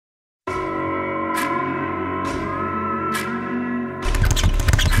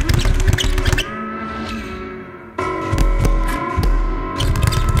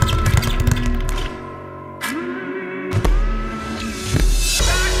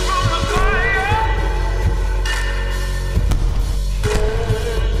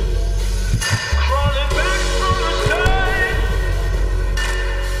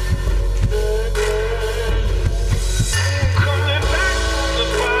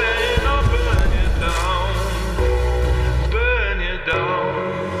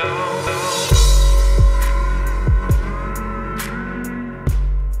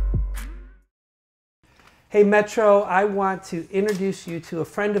Hey Metro, I want to introduce you to a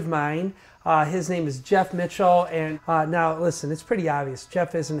friend of mine. His name is Jeff Mitchell, and now listen, it's pretty obvious.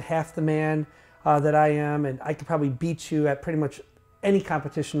 Jeff isn't half the man that I am, and I could probably beat you at pretty much any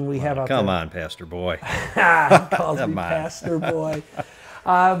competition we have out there. Come on, Pastor Boy. He calls me Pastor Boy.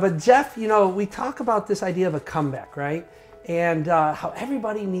 But Jeff, you know, we talk about this idea of a comeback, right? And how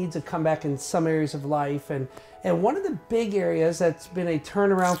everybody needs a comeback in some areas of life. And one of the big areas that's been a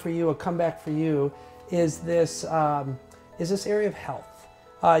turnaround for you, a comeback for you, is this area of health.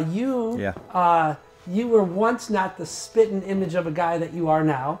 You were once not the spitting image of a guy that you are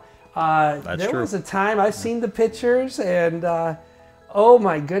now. There true. was a time, I've seen the pictures, and oh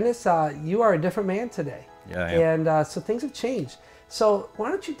my goodness, you are a different man today. Yeah, I am. And so things have changed. So why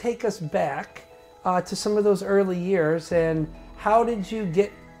don't you take us back to some of those early years, and how did you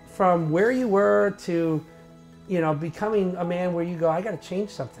get from where you were to, you know, becoming a man where you go, I got to change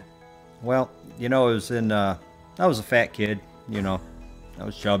something? Well, you know, I was a fat kid, you know. I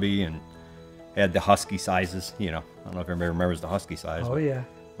was chubby and had the husky sizes, you know. I don't know if everybody remembers the husky size. Oh, yeah.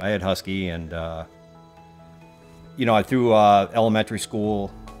 I had husky, and, you know, through elementary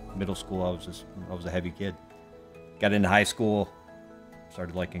school, middle school, I was a heavy kid. Got into high school,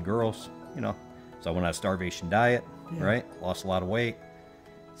 started liking girls, you know. So I went on a starvation diet, right? Lost a lot of weight.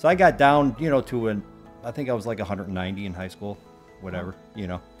 So I got down, you know, I think I was like 190 in high school, whatever, you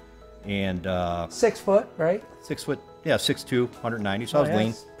know. And 6 foot, right? 6 foot, yeah, 6'2", 190. So I was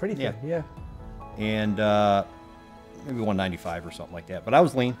lean. Pretty thin, yeah. And maybe 195 or something like that. But I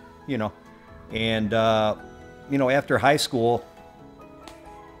was lean, you know. And you know, after high school,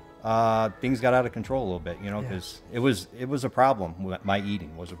 things got out of control a little bit, you know, because it was a problem. My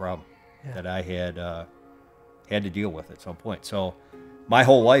eating was a problem that I had to deal with at some point. So my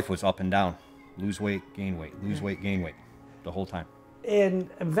whole life was up and down, lose weight, gain weight, lose weight, gain weight, the whole time. And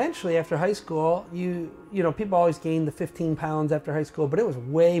eventually, after high school, you know, people always gain the 15 pounds after high school, but it was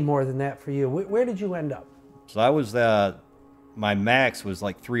way more than that for you. Where did you end up? So I was my max was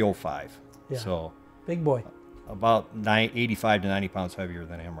like 305. Yeah. So big boy. About 85 to 90 pounds heavier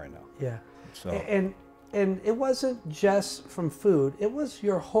than I am right now. Yeah. So and it wasn't just from food; it was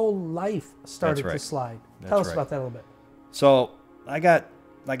your whole life started to slide. Tell us about that a little bit. So I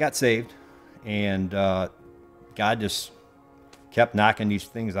got saved, and God just kept knocking these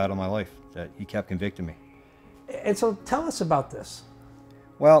things out of my life that He kept convicting me. And so tell us about this.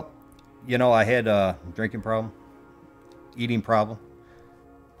 Well, you know, I had a drinking problem, eating problem,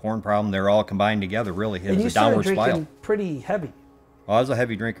 porn problem. They're all combined together, really. It was a downward spiral. Pretty heavy. Well, I was a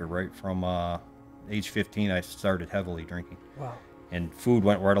heavy drinker, right? From age 15, I started heavily drinking. Wow. And food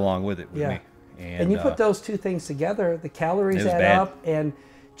went right along with it with me. And you put those two things together, the calories add up, and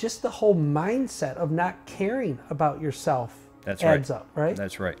just the whole mindset of not caring about yourself adds up, right?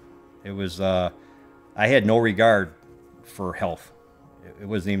 That's right. It was, I had no regard for health. It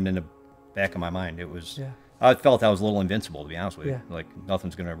wasn't even in the back of my mind. It was, I felt I was a little invincible, to be honest with you. Like,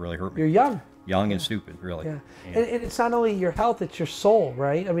 nothing's going to really hurt me. You're young. Young and stupid, really. Yeah. And it's not only your health, it's your soul,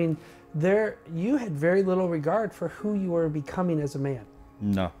 right? I mean, you had very little regard for who you were becoming as a man.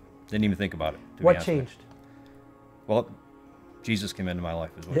 No, didn't even think about it. What changed? Well, Jesus came into my life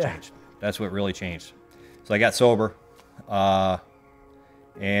is what changed. That's what really changed. So I got sober,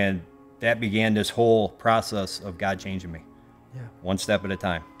 and that began this whole process of God changing me. Yeah. One step at a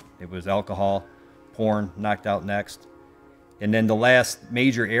time. It was alcohol, porn, knocked out next. And then the last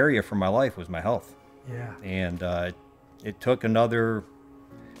major area for my life was my health. Yeah. And it took another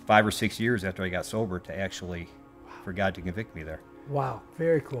 5 or 6 years after I got sober to actually, for God to convict me there. Wow,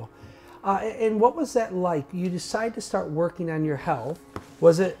 very cool. And what was that like? You decided to start working on your health.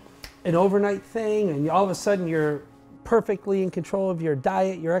 Was it an overnight thing, and all of a sudden you're perfectly in control of your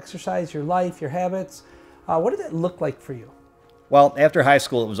diet, your exercise, your life, your habits? What did that look like for you? Well, after high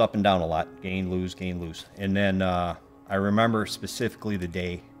school, it was up and down a lot. Gain, lose, gain, lose. And then I remember specifically the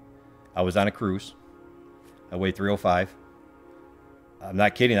day I was on a cruise. I weighed 305. I'm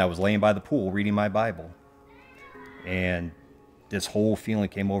not kidding. I was laying by the pool reading my Bible. And this whole feeling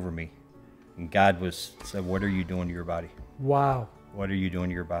came over me. And God said, what are you doing to your body? Wow. What are you doing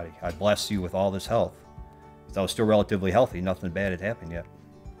to your body? I blessed you with all this health. Because I was still relatively healthy. Nothing bad had happened yet.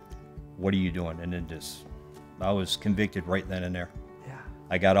 What are you doing? And then I was convicted right then and there. Yeah.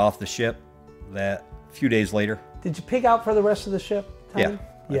 I got off the ship that few days later. Did you pig out for the rest of the ship time?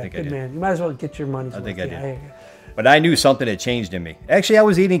 Yeah. I think good I did. Man. You might as well get your money's worth. I think I did. But I knew something had changed in me. Actually, I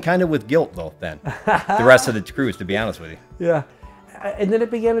was eating kind of with guilt, though, then. The rest of the cruise, to be honest with you. Yeah. And then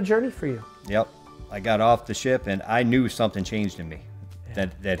it began a journey for you. Yep. I got off the ship, and I knew something changed in me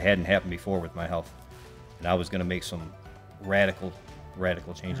that hadn't happened before with my health. And I was going to make some radical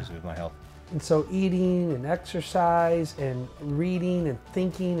changes with my health. And so eating and exercise and reading and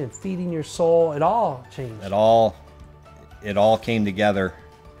thinking and feeding your soul, it all changed. It all came together.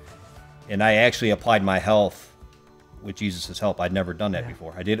 And I actually applied my health with Jesus' help. I'd never done that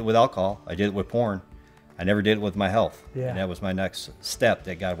before. I did it with alcohol. I did it with porn. I never did it with my health. Yeah. And that was my next step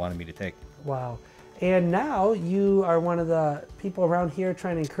that God wanted me to take. Wow. And now you are one of the people around here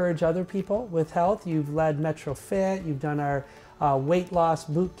trying to encourage other people with health. You've led Metro Fit, you've done our weight loss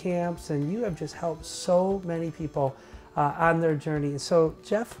boot camps, and you have just helped so many people on their journey. So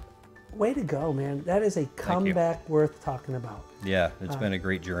Jeff, way to go, man. That is a comeback worth talking about. Yeah, it's been a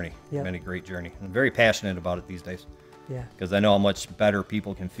great journey. Yep. It's been a great journey. I'm very passionate about it these days. Yeah. Because I know how much better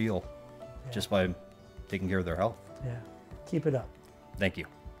people can feel just by taking care of their health. Yeah. Keep it up. Thank you.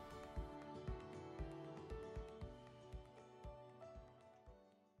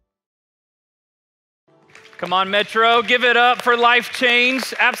 Come on, Metro, give it up for Life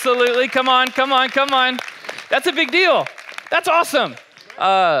Change. Absolutely, come on, come on, come on. That's a big deal. That's awesome.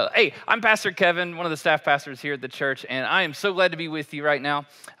 Hey, I'm Pastor Kevin, one of the staff pastors here at the church, and I am so glad to be with you right now.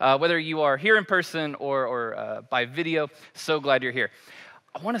 Whether you are here in person or by video, so glad you're here.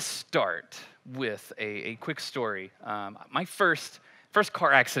 I want to start with a quick story. My first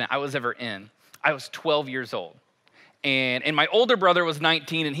car accident I was ever in, I was 12 years old. And my older brother was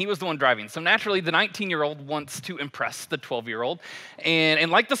 19, and he was the one driving. So naturally, the 19-year-old wants to impress the 12-year-old.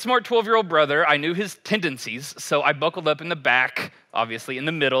 And like the smart 12-year-old brother, I knew his tendencies. So I buckled up in the back, obviously in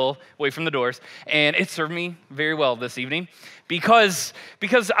the middle, away from the doors. And it served me very well this evening because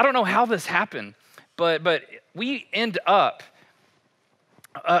I don't know how this happened, but we end up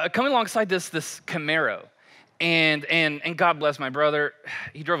coming alongside this Camaro. And God bless my brother,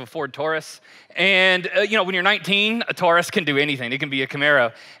 he drove a Ford Taurus. And, when you're 19, a Taurus can do anything. It can be a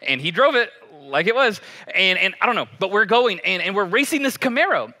Camaro. And he drove it like it was. And I don't know, but we're going and we're racing this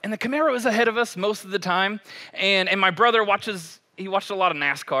Camaro. And the Camaro is ahead of us most of the time. And my brother watched a lot of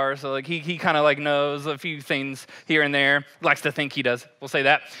NASCAR, so he kind of knows a few things here and there. Likes to think he does. We'll say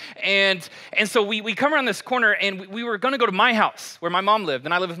that. And so we come around this corner, and we were going to go to my house where my mom lived,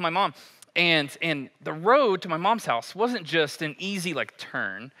 and I live with my mom. And the road to my mom's house wasn't just an easy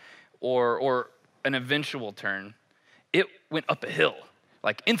turn or an eventual turn. It went up a hill,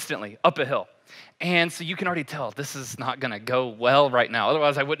 instantly up a hill. And so you can already tell this is not gonna go well right now.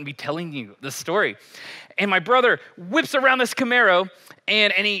 Otherwise I wouldn't be telling you this story. And my brother whips around this Camaro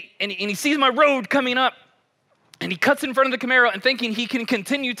and he sees my road coming up, and he cuts in front of the Camaro and thinking he can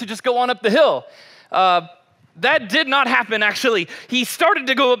continue to just go on up the hill. That did not happen, actually. He started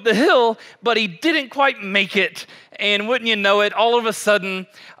to go up the hill, but he didn't quite make it. And wouldn't you know it, all of a sudden,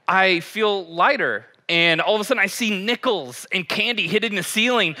 I feel lighter. And all of a sudden, I see nickels and candy hitting the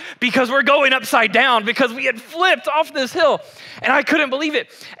ceiling because we're going upside down because we had flipped off this hill. And I couldn't believe it.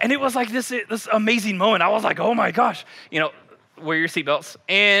 And it was like this amazing moment. I was like, oh my gosh, wear your seatbelts.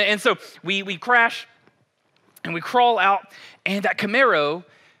 And so we crash and we crawl out, and that Camaro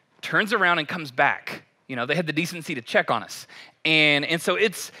turns around and comes back. They had the decency to check on us. And so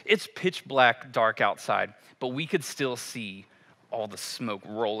it's pitch black, dark outside, but we could still see all the smoke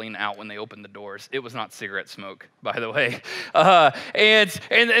rolling out when they opened the doors. It was not cigarette smoke, by the way.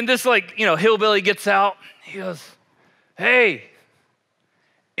 And this hillbilly gets out. He goes, "Hey,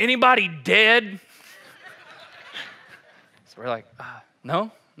 anybody dead?" So we're like,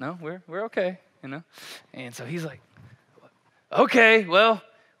 no, we're okay, And so he's like, "Okay, well,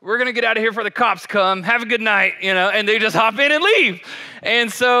 we're going to get out of here before the cops come. Have a good night," and they just hop in and leave.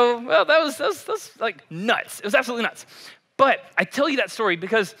 And so, well, that was nuts. It was absolutely nuts. But I tell you that story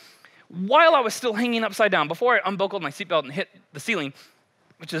because while I was still hanging upside down, before I unbuckled my seatbelt and hit the ceiling,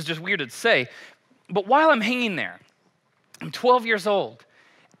 which is just weird to say, but while I'm hanging there, I'm 12 years old,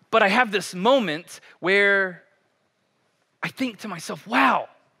 but I have this moment where I think to myself, wow,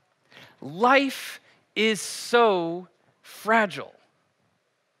 life is so fragile.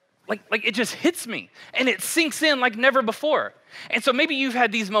 Like it just hits me, and it sinks in like never before. And so maybe you've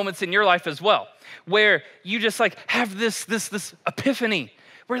had these moments in your life as well, where you just have this epiphany,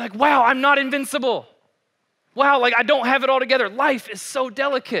 where you're like, wow, I'm not invincible. Wow, I don't have it all together. Life is so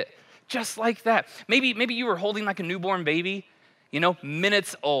delicate, just like that. Maybe you were holding a newborn baby,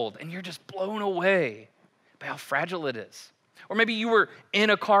 minutes old, and you're just blown away by how fragile it is. Or maybe you were in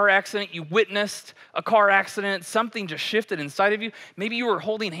a car accident, you witnessed a car accident, something just shifted inside of you. Maybe you were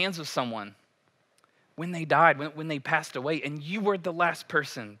holding hands with someone when they died, when they passed away, and you were the last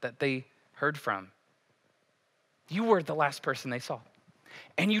person that they heard from. You were the last person they saw.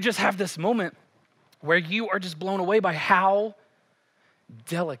 And you just have this moment where you are just blown away by how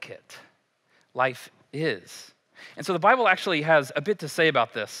delicate life is. And so the Bible actually has a bit to say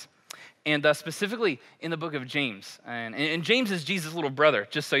about this. And specifically in the book of James. And James is Jesus' little brother,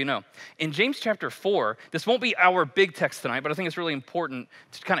 just so you know. In James chapter 4, this won't be our big text tonight, but I think it's really important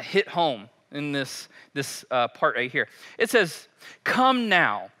to kind of hit home in this part right here. It says, "Come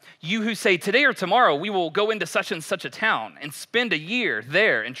now, you who say, today or tomorrow we will go into such and such a town and spend a year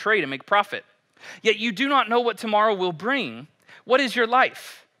there and trade and make profit. Yet you do not know what tomorrow will bring. What is your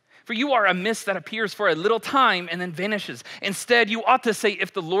life? For you are a mist that appears for a little time and then vanishes. Instead, you ought to say,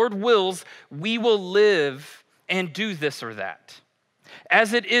 if the Lord wills, we will live and do this or that.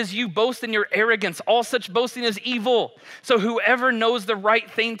 As it is, you boast in your arrogance. All such boasting is evil. So whoever knows the right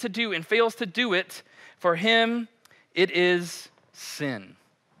thing to do and fails to do it, for him it is sin."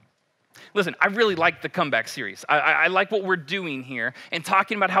 Listen, I really like the comeback series. I like what we're doing here and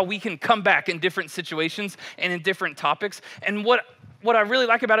talking about how we can come back in different situations and in different topics. And what I really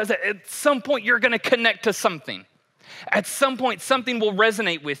like about it is that at some point you're going to connect to something. At some point, something will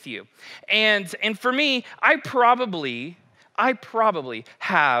resonate with you. And for me, I probably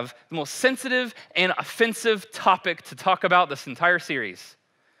have the most sensitive and offensive topic to talk about this entire series.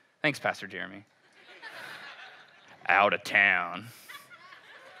 Thanks, Pastor Jeremy. Out of town.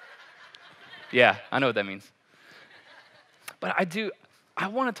 Yeah, I know what that means. But I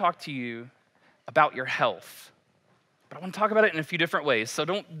want to talk to you about your health. But I want to talk about it in a few different ways, so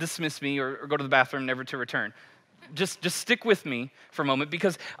don't dismiss me or go to the bathroom never to return. Just stick with me for a moment,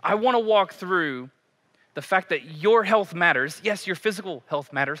 because I want to walk through the fact that your health matters. Yes, your physical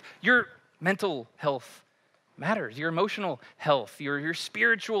health matters. Your mental health matters. Your emotional health, your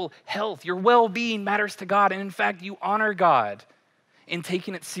spiritual health, your well-being matters to God. And in fact, you honor God in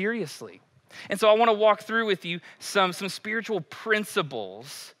taking it seriously. And so I want to walk through with you some spiritual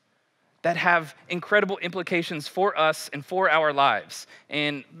principles that have incredible implications for us and for our lives.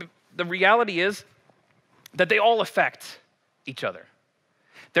 And the reality is that they all affect each other.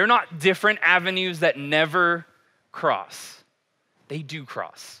 They're not different avenues that never cross. They do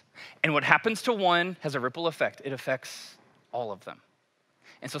cross. And what happens to one has a ripple effect. It affects all of them.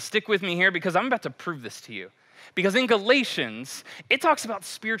 And so stick with me here, because I'm about to prove this to you. Because in Galatians, it talks about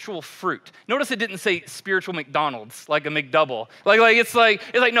spiritual fruit. Notice it didn't say spiritual McDonald's, like a McDouble. It's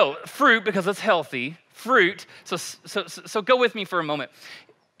like no, fruit, because it's healthy. Fruit. So go with me for a moment.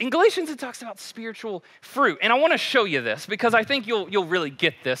 In Galatians, it talks about spiritual fruit. And I want to show you this, because I think you'll really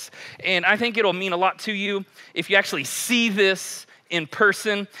get this. And I think it'll mean a lot to you if you actually see this in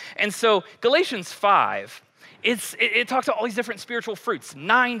person. And so Galatians 5, it talks about all these different spiritual fruits,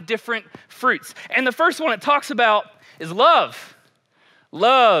 9 different fruits. And the first one it talks about is love.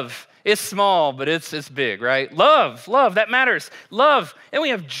 Love is small, but it's big, right? Love, that matters. Love. And we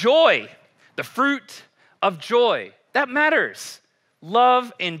have joy, the fruit of joy. That matters.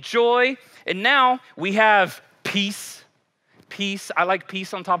 Love and joy. And now we have peace. Peace. I like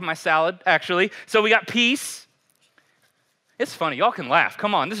peace on top of my salad, actually. So we got peace. It's funny. Y'all can laugh.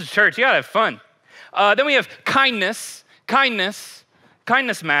 Come on. This is church. You got to have fun. Then we have kindness. Kindness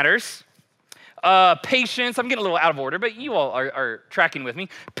matters. Patience. I'm getting a little out of order, but you all are tracking with me.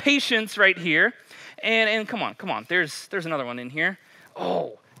 Patience right here. And come on. There's another one in here.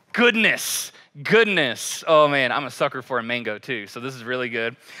 Oh, goodness. Oh man, I'm a sucker for a mango too, so this is really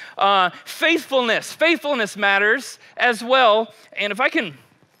good. Faithfulness matters as well. And if I can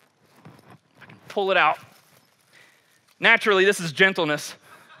pull it out. Naturally, this is gentleness.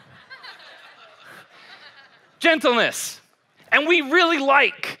 Gentleness. And we really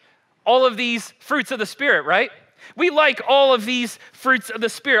like all of these fruits of the Spirit, right? We like all of these fruits of the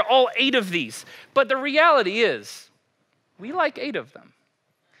Spirit, all 8 of these. But the reality is, we like 8 of them.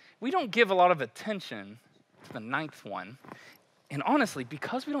 We don't give a lot of attention to the 9th one. And honestly,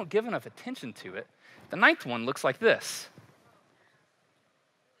 because we don't give enough attention to it, the 9th one looks like this.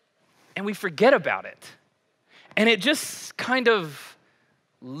 And we forget about it. And it just kind of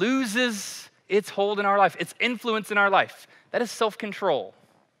loses its hold in our life, its influence in our life. That is self-control.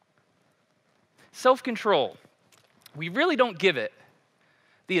 Self-control. We really don't give it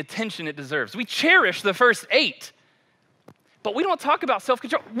the attention it deserves. We cherish the first 8, but we don't talk about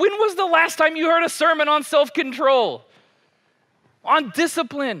self-control. When was the last time you heard a sermon on self-control? On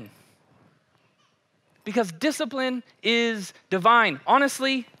discipline. Because discipline is divine.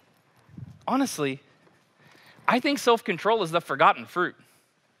 Honestly, I think self-control is the forgotten fruit.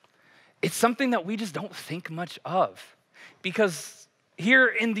 It's something that we just don't think much of. Because here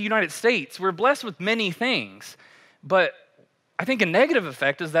in the United States, we're blessed with many things. But I think a negative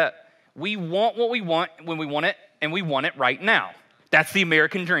effect is that we want what we want when we want it, and we want it right now. That's the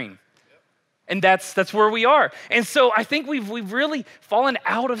American dream. And that's where we are. And so I think we've really fallen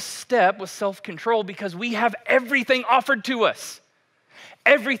out of step with self-control because we have everything offered to us.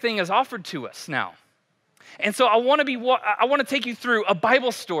 Everything is offered to us now. And so I want to take you through a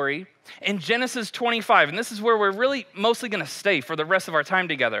Bible story in Genesis 25. And this is where we're really mostly going to stay for the rest of our time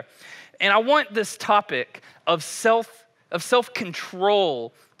together. And I want this topic of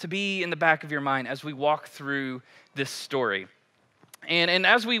self-control to be in the back of your mind as we walk through this story. And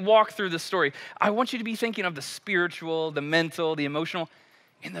as we walk through this story, I want you to be thinking of the spiritual, the mental, the emotional,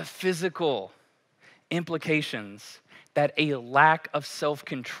 and the physical implications that a lack of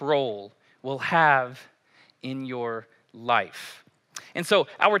self-control will have in your life. And so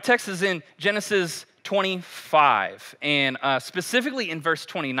our text is in Genesis 25, and specifically in verse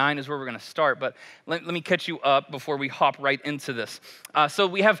 29 is where we're going to start, but let me catch you up before we hop right into this. So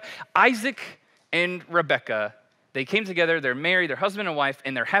we have Isaac and Rebekah. They came together, they're married, they're husband and wife,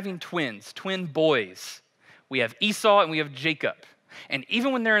 and they're having twins, twin boys. We have Esau and we have Jacob. And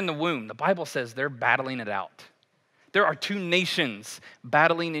even when they're in the womb, the Bible says they're battling it out. There are two nations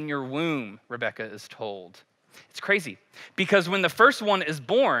battling in your womb, Rebekah is told. It's crazy because when the first one is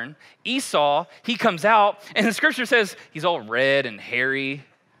born, Esau, he comes out and the scripture says he's all red and hairy.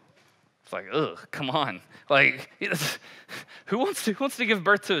 It's like, ugh, come on. Like, who wants to give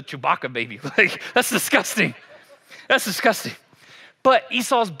birth to a Chewbacca baby? Like, that's disgusting. That's disgusting. But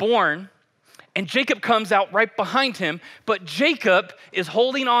Esau's born, and Jacob comes out right behind him, but Jacob is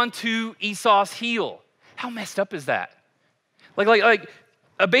holding on to Esau's heel. How messed up is that? Like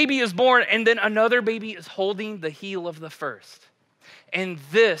a baby is born, and then another baby is holding the heel of the first. And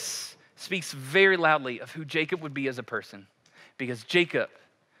this speaks very loudly of who Jacob would be as a person, because Jacob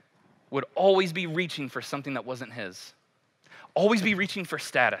would always be reaching for something that wasn't his, always be reaching for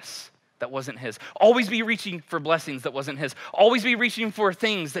status that wasn't his, always be reaching for blessings that wasn't his, always be reaching for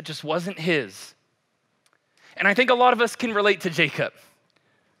things that just wasn't his. And I think a lot of us can relate to Jacob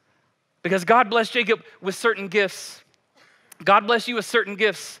because God blessed Jacob with certain gifts. God bless you with certain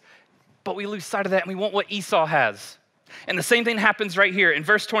gifts, but we lose sight of that and we want what Esau has. And the same thing happens right here in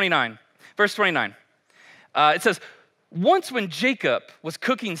verse 29. Verse 29, it says, once when Jacob was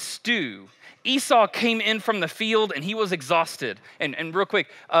cooking stew, Esau came in from the field and he was exhausted. And real quick,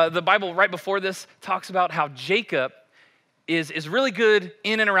 the Bible right before this talks about how Jacob is really good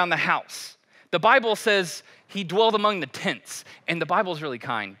in and around the house. The Bible says he dwelled among the tents. And the Bible is really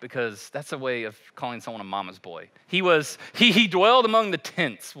kind because that's a way of calling someone a mama's boy. He dwelled among the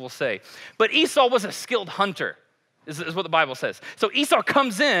tents, we'll say. But Esau was a skilled hunter, is what the Bible says. So Esau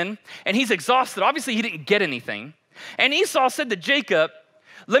comes in and he's exhausted. Obviously, he didn't get anything. And Esau said to Jacob,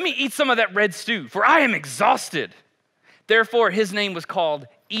 let me eat some of that red stew, for I am exhausted. Therefore, his name was called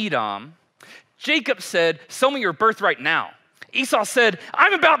Edom. Jacob said, sell me your birthright now. Esau said,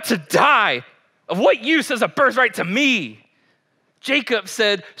 I'm about to die. Of what use is a birthright to me? Jacob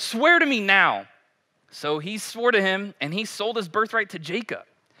said, swear to me now. So he swore to him, and he sold his birthright to Jacob.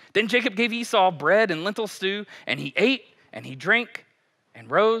 Then Jacob gave Esau bread and lentil stew, and he ate, and he drank, and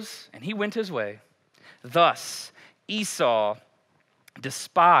rose, and he went his way. Thus, Esau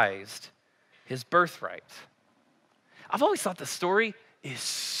despised his birthright. I've always thought the story is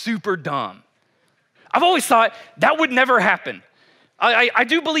super dumb. I've always thought that would never happen. I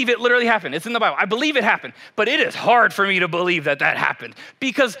do believe it literally happened. It's in the Bible. I believe it happened, but it is hard for me to believe that happened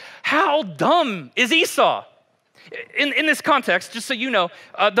because how dumb is Esau? In this context, just so you know,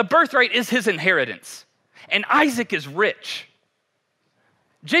 the birthright is his inheritance, and Isaac is rich.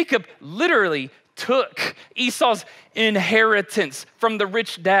 Jacob literally took Esau's inheritance from the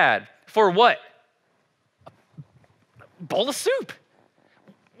rich dad for what? A bowl of soup.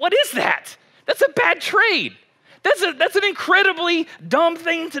 What is that? That's a bad trade. That's an incredibly dumb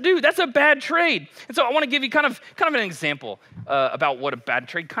thing to do. That's a bad trade. And so I want to give you kind of an example about what a bad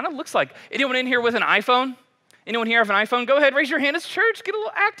trade kind of looks like. Anyone in here with an iPhone? Anyone here have an iPhone? Go ahead, raise your hand. It's church. Get a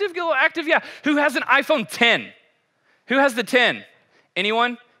little active. Yeah. Who has an iPhone 10? Who has the 10?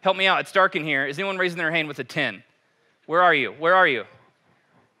 Anyone? Help me out. It's dark in here. Is anyone raising their hand with a 10? Where are you? Where are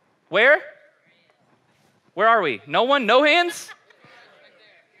we? No one? No hands?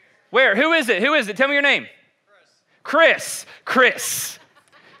 Where? Who is it? Tell me your name. Chris, I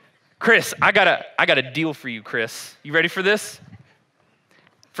got a deal for you, Chris. You ready for this?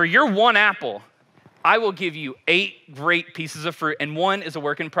 For your one apple, I will give you 8 great pieces of fruit, and one is a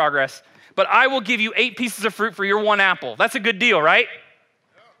work in progress. But I will give you 8 pieces of fruit for your one apple. That's a good deal, right?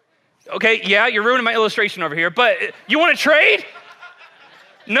 Okay, yeah, you're ruining my illustration over here, but you want to trade?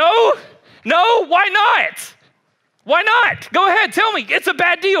 No, why not? Why not? Go ahead, tell me. It's a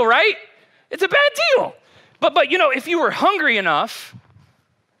bad deal, right? It's a bad deal. But you know, if you were hungry enough,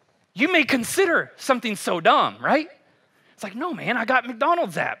 you may consider something so dumb, right? It's like, no, man, I got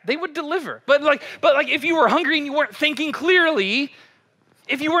McDonald's app. They would deliver. But like if you were hungry and you weren't thinking clearly,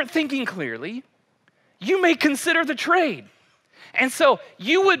 if you weren't thinking clearly, you may consider the trade. And so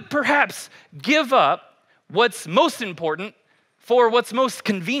you would perhaps give up what's most important for what's most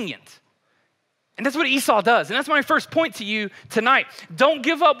convenient. And that's what Esau does. And that's my first point to you tonight. Don't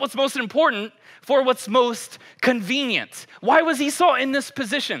give up what's most important for what's most convenient. Why was Esau in this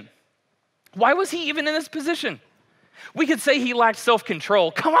position? Why was he even in this position? We could say he lacked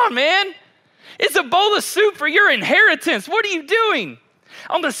self-control. Come on, man. It's a bowl of soup for your inheritance. What are you doing?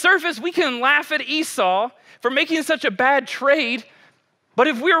 On the surface, we can laugh at Esau for making such a bad trade. But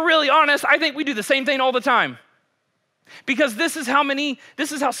if we're really honest, I think we do the same thing all the time. Because this is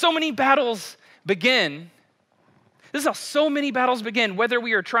how so many battles begin. This is how so many battles begin, whether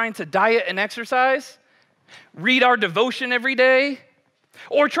we are trying to diet and exercise, read our devotion every day,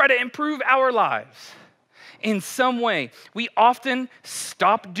 or try to improve our lives. In some way, we often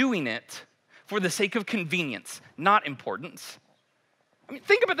stop doing it for the sake of convenience, not importance. I mean,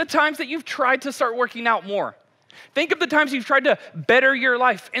 think about the times that you've tried to start working out more. Think of the times you've tried to better your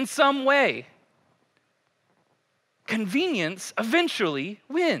life in some way. Convenience eventually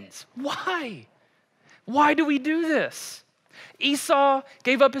wins. Why? Why do we do this? Esau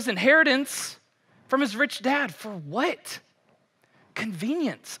gave up his inheritance from his rich dad for what?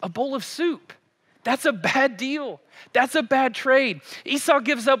 Convenience, a bowl of soup. That's a bad deal. That's a bad trade. Esau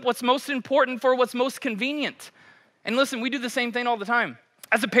gives up what's most important for what's most convenient. And listen, we do the same thing all the time.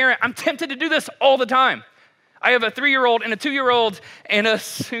 As a parent, I'm tempted to do this all the time. I have a 3-year-old and a 2-year-old and a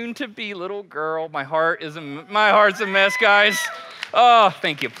soon-to-be little girl. My heart's a mess, guys. Oh,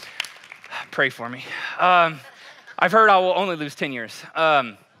 thank you. Pray for me. I've heard I will only lose 10 years.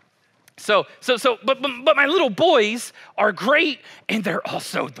 But my little boys are great, and they're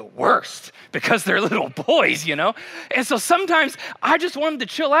also the worst because they're little boys, you know? And so sometimes I just want them to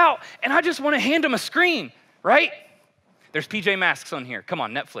chill out, and I just want to hand them a screen, right? There's PJ Masks on here. Come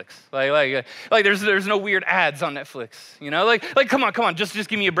on, Netflix. Like there's no weird ads on Netflix, you know? Like come on, just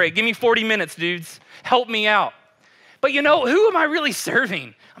give me a break. Give me 40 minutes, dudes. Help me out. But you know, who am I really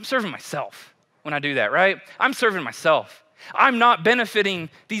serving? I'm serving myself when I do that, right? I'm serving myself. I'm not benefiting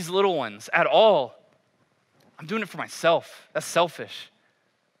these little ones at all. I'm doing it for myself. That's selfish.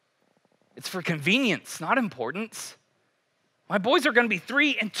 It's for convenience, not importance. My boys are going to be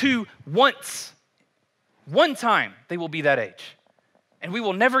 3 and 2 once. One time they will be that age, and we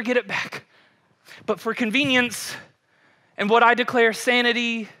will never get it back. But for convenience and what I declare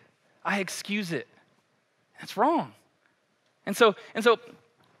sanity, I excuse it. That's wrong. And so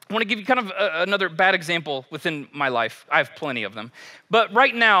I want to give you kind of another bad example within my life. I have plenty of them. But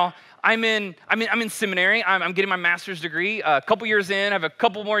right now, I'm in seminary. I'm getting my master's degree. A couple years in, I have a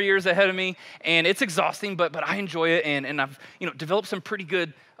couple more years ahead of me, and it's exhausting, but I enjoy it, and I've developed some pretty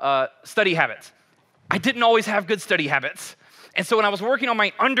good study habits. I didn't always have good study habits, and so when I was working on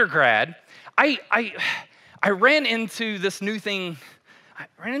my undergrad, I ran into this new thing. I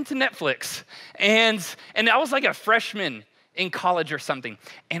ran into Netflix, and I was like a freshman in college or something,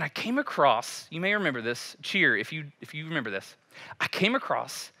 and I came across, you may remember this, cheer if you remember this, I came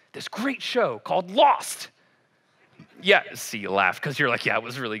across this great show called Lost. Yeah, see, you laugh because you're like, yeah, it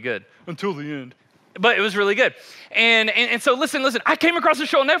was really good until the end. But it was really good. And so listen, I came across a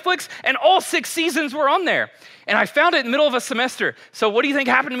show on Netflix, and all 6 seasons were on there. And I found it in the middle of a semester. So what do you think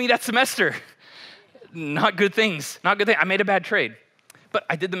happened to me that semester? Not good things. I made a bad trade. But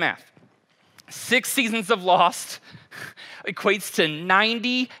I did the math. 6 seasons of Lost equates to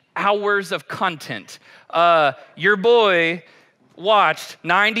 90 hours of content. Your boy watched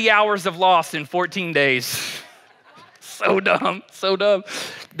 90 hours of Lost in 14 days. So dumb.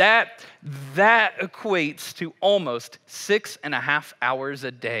 That equates to almost 6.5 hours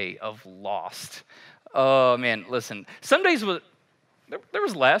a day of Lost. Oh man, listen, some days there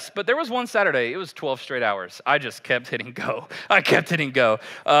was less, but there was one Saturday, it was 12 straight hours. I just kept hitting go.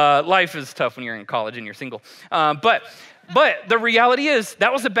 Life is tough when you're in college and you're single. But the reality is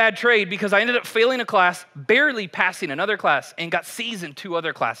that was a bad trade because I ended up failing a class, barely passing another class, and got C's in 2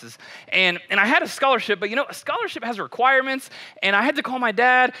 other classes. And I had a scholarship, but a scholarship has requirements, and I had to call my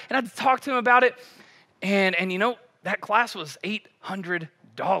dad, and I had to talk to him about it. And that class was $800.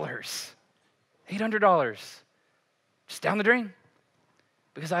 $800. Just down the drain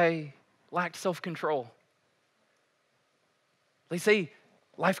because I lacked self-control. They say,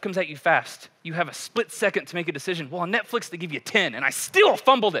 life comes at you fast. You have a split second to make a decision. Well, on Netflix, they give you 10, and I still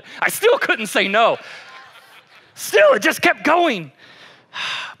fumbled it. I still couldn't say no. Still, it just kept going.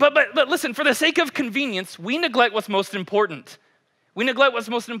 But listen, for the sake of convenience, we neglect what's most important. We neglect what's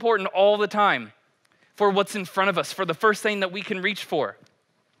most important all the time for what's in front of us, for the first thing that we can reach for.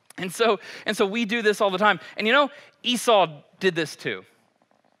 And so we do this all the time. And Esau did this too.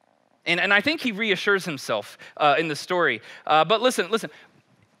 And I think he reassures himself in the story. But listen,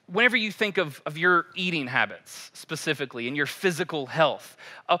 whenever you think of your eating habits specifically and your physical health,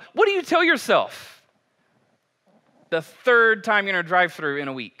 what do you tell yourself the third time you're in a drive-thru in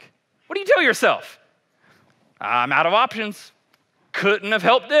a week? What do you tell yourself? I'm out of options. Couldn't have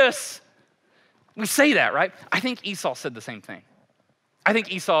helped this. We say that, right? I think Esau said the same thing. I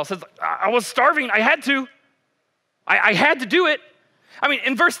think Esau says, I was starving. I had to. I had to do it. I mean,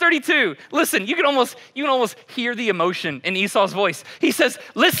 in verse 32, listen, you can almost hear the emotion in Esau's voice. He says,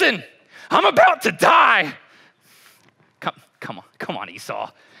 listen, I'm about to die. Come on,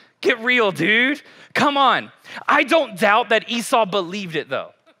 Esau. Get real, dude. Come on. I don't doubt that Esau believed it,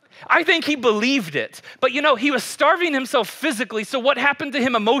 though. I think he believed it. But he was starving himself physically, so what happened to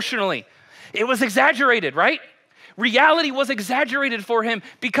him emotionally? It was exaggerated, right? Reality was exaggerated for him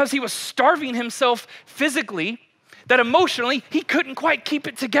because he was starving himself physically, that emotionally he couldn't quite keep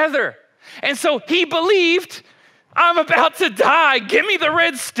it together. And so he believed, I'm about to die. Give me the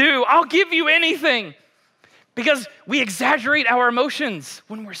red stew. I'll give you anything. Because we exaggerate our emotions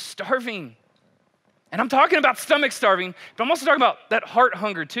when we're starving. And I'm talking about stomach starving, but I'm also talking about that heart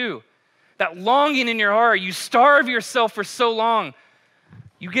hunger too. That longing in your heart. You starve yourself for so long.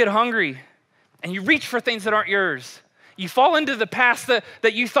 You get hungry and you reach for things that aren't yours. You fall into the past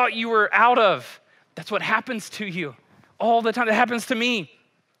that you thought you were out of. That's what happens to you all the time. That happens to me.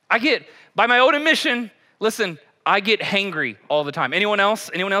 By my own admission, listen, I get hangry all the time. Anyone else?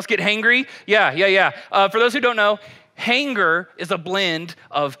 Anyone else get hangry? Yeah. For those who don't know, hanger is a blend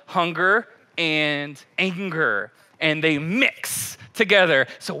of hunger and anger, and they mix together.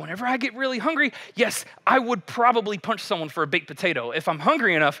 So whenever I get really hungry, yes, I would probably punch someone for a baked potato if I'm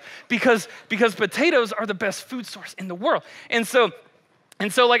hungry enough, because potatoes are the best food source in the world. And so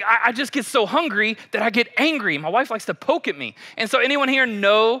like I just get so hungry that I get angry. My wife likes to poke at me. And so anyone here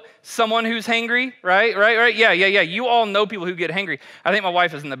know someone who's hangry? Right? Yeah. You all know people who get hangry. I think my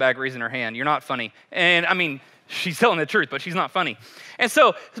wife is in the back raising her hand. You're not funny. And I mean, she's telling the truth, but she's not funny. And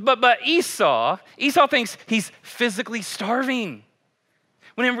so, but Esau thinks he's physically starving,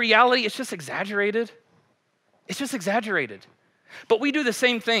 when in reality, it's just exaggerated. It's just exaggerated. But we do the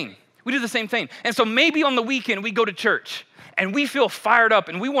same thing. And so maybe on the weekend, we go to church and we feel fired up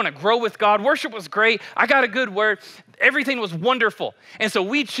and we want to grow with God. Worship was great. I got a good word. Everything was wonderful. And so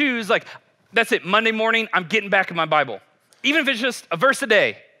we choose, that's it. Monday morning, I'm getting back in my Bible. Even if it's just a verse a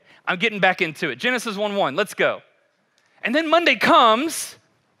day, I'm getting back into it. Genesis 1:1, let's go. And then Monday comes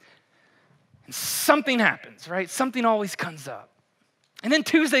and something happens, right? Something always comes up. And then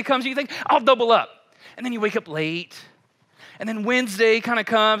Tuesday comes and you think, I'll double up. And then you wake up late. And then Wednesday kind of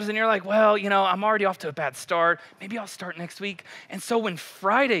comes and you're like, well, I'm already off to a bad start. Maybe I'll start next week. And so when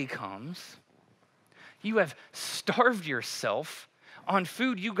Friday comes, you have starved yourself on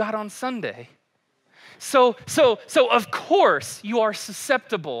food you got on Sunday. So of course you are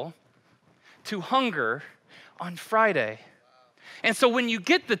susceptible to hunger on Friday. And so when you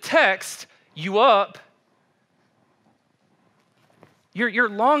get the text, you up, you're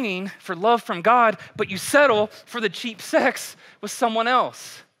longing for love from God, but you settle for the cheap sex with someone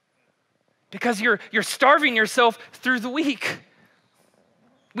else because you're starving yourself through the week.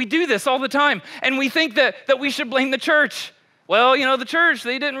 We do this all the time, and we think that we should blame the church. Well, the church,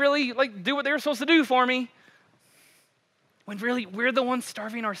 they didn't really do what they were supposed to do for me. When really, we're the ones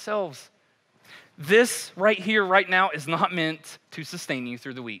starving ourselves. This right here, right now, is not meant to sustain you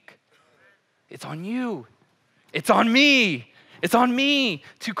through the week. It's on you. It's on me. It's on me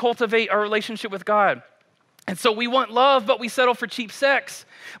to cultivate our relationship with God. And so we want love, but we settle for cheap sex.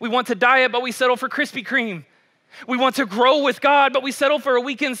 We want to diet, but we settle for Krispy Kreme. We want to grow with God, but we settle for a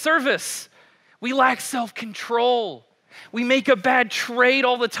weekend service. We lack self-control. We make a bad trade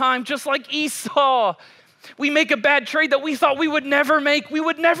all the time, just like Esau. We make a bad trade that we thought we would never make. We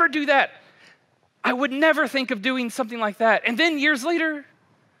would never do that. I would never think of doing something like that. And then years later,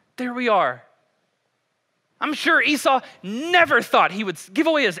 there we are. I'm sure Esau never thought he would give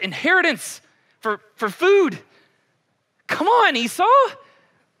away his inheritance for food. Come on, Esau.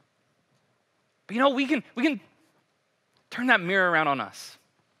 But we can turn that mirror around on us.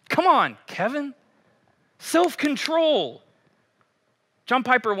 Come on, Kevin. Self-control. John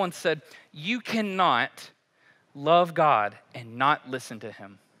Piper once said, you cannot love God and not listen to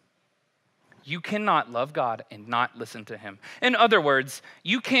him. You cannot love God and not listen to him. In other words,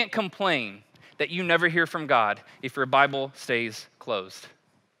 you can't complain that you never hear from God if your Bible stays closed.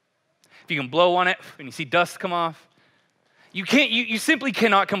 If you can blow on it and you see dust come off, you simply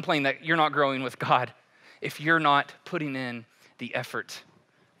cannot complain that you're not growing with God if you're not putting in the effort.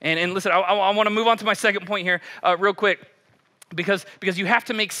 And listen, I want to move on to my second point here real quick. because you have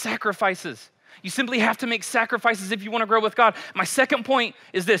to make sacrifices. You simply have to make sacrifices if you want to grow with God. My second point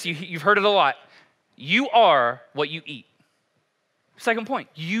is this. You've heard it a lot. You are what you eat. Second point,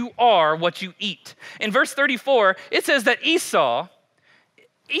 you are what you eat. In verse 34, it says that Esau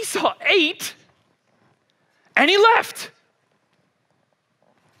ate and he left.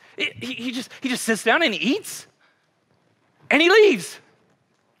 He just sits down and he eats and he leaves.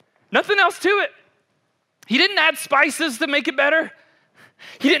 Nothing else to it. He didn't add spices to make it better.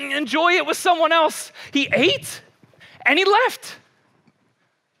 He didn't enjoy it with someone else. He ate and he left.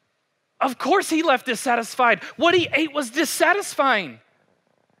 Of course he left dissatisfied. What he ate was dissatisfying.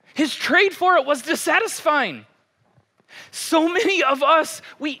 His trade for it was dissatisfying. So many of us,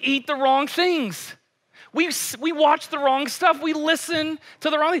 we eat the wrong things. We watch the wrong stuff. We listen to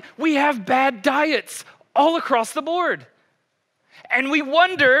the wrong thing. We have bad diets all across the board. And we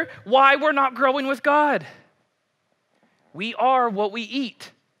wonder why we're not growing with God. We are what we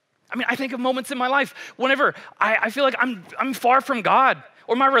eat. I mean, I think of moments in my life whenever I feel like I'm far from God,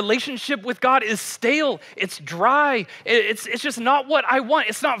 or my relationship with God is stale, it's dry, it's just not what I want.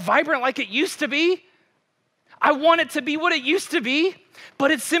 It's not vibrant like it used to be. I want it to be what it used to be,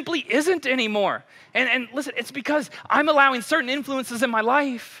 but it simply isn't anymore. And listen, it's because I'm allowing certain influences in my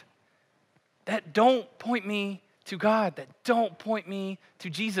life that don't point me to God, that don't point me to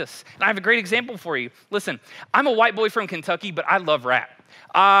Jesus. And I have a great example for you. Listen, I'm a white boy from Kentucky, but I love rap.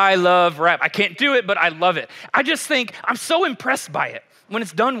 I love rap. I can't do it, but I love it. I just think I'm so impressed by it. When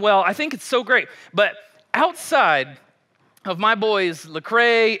it's done well, I think it's so great. But outside of my boys,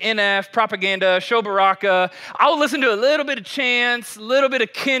 Lecrae, NF, Propaganda, Sho Baraka, I'll listen to a little bit of Chance, a little bit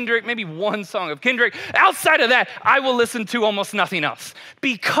of Kendrick, maybe one song of Kendrick. Outside of that, I will listen to almost nothing else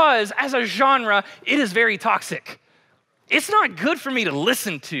because as a genre, it is very toxic. It's not good for me to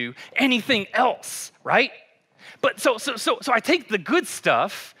listen to anything else, right? But so I take the good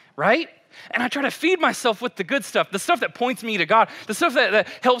stuff, right? And I try to feed myself with the good stuff, the stuff that points me to God, the stuff that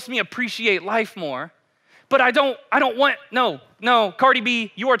helps me appreciate life more. But I don't want, no, Cardi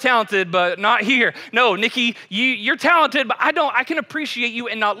B, you are talented, but not here. No, Nikki, you're talented, but I can appreciate you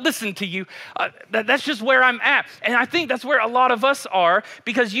and not listen to you. That's just where I'm at. And I think that's where a lot of us are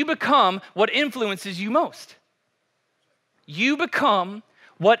because you become what influences you most. You become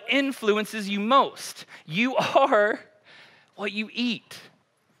what influences you most. You are what you eat.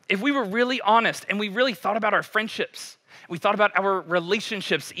 If we were really honest and we really thought about our friendships, we thought about our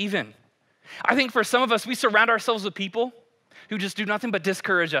relationships even, I think for some of us, we surround ourselves with people who just do nothing but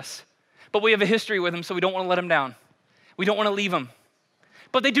discourage us. But we have a history with them, so we don't want to let them down. We don't want to leave them.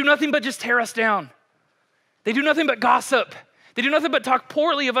 But they do nothing but just tear us down. They do nothing but gossip. They do nothing but talk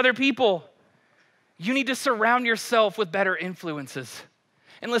poorly of other people. You need to surround yourself with better influences.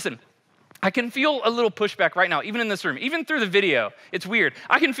 And listen, I can feel a little pushback right now, even in this room, even through the video. It's weird.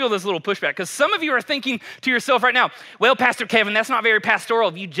 I can feel this little pushback because some of you are thinking to yourself right now, well, Pastor Kevin, that's not very pastoral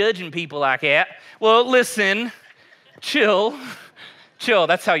of you judging people like that. Well, listen, chill.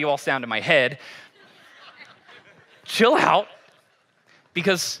 That's how you all sound in my head. Chill out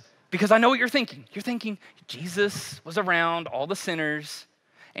because I know what you're thinking. You're thinking Jesus was around all the sinners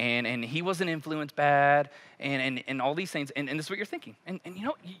and he wasn't influenced bad and all these things. And this is what you're thinking. And you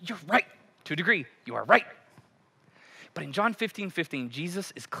know, you're right. To a degree, you are right. But in John 15:15,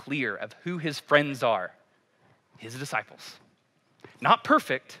 Jesus is clear of who his friends are, his disciples. Not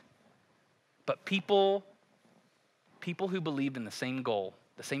perfect, but people who believed in the same goal,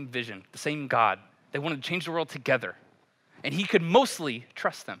 the same vision, the same God. They wanted to change the world together. And he could mostly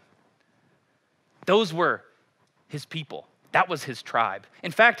trust them. Those were his people. That was his tribe.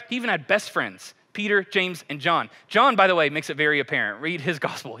 In fact, he even had best friends. Peter, James, and John. John, by the way, makes it very apparent. Read his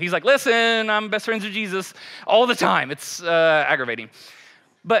gospel. He's like, listen, I'm best friends with Jesus all the time. It's aggravating.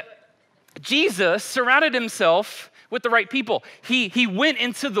 But Jesus surrounded himself with the right people. He went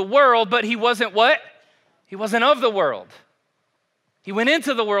into the world, but he wasn't what? He wasn't of the world. He went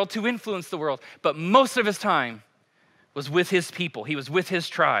into the world to influence the world, but most of his time was with his people. He was with his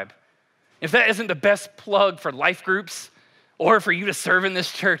tribe. If that isn't the best plug for life groups or for you to serve in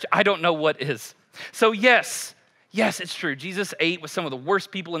this church, I don't know what is. So yes, it's true. Jesus ate with some of the worst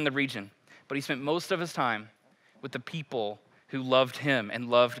people in the region, but he spent most of his time with the people who loved him and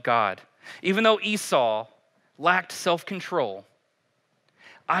loved God. Even though Esau lacked self-control,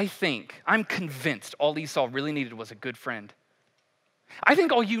 I'm convinced all Esau really needed was a good friend. I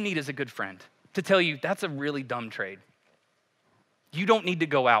think all you need is a good friend to tell you that's a really dumb trade. You don't need to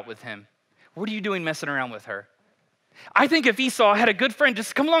go out with him. What are you doing messing around with her? I think if Esau had a good friend,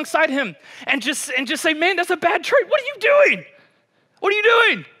 just come alongside him and just say, man, that's a bad trade. What are you doing? What are you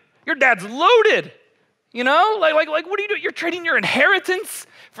doing? Your dad's loaded. You know, like what are you doing? You're trading your inheritance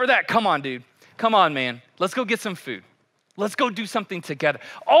for that. Come on, dude. Come on, man. Let's go get some food. Let's go do something together.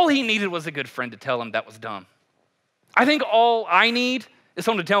 All he needed was a good friend to tell him that was dumb. I think all I need is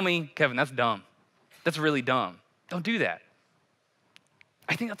someone to tell me, Kevin, that's dumb. That's really dumb. Don't do that.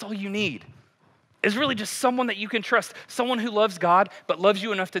 I think that's all you need, is really just someone that you can trust, someone who loves God but loves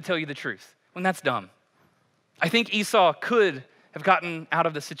you enough to tell you the truth when that's dumb. I think Esau could have gotten out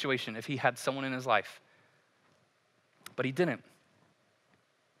of the situation if he had someone in his life, but he didn't.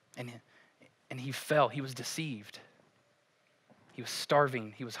 And he fell. He was deceived. He was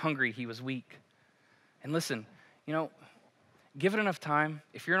starving. He was hungry. He was weak. And listen, you know, give it enough time.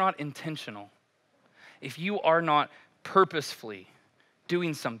 If you're not intentional, if you are not purposefully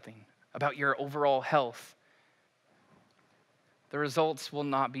doing something about your overall health, the results will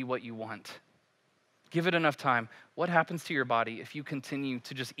not be what you want. Give it enough time. What happens to your body if you continue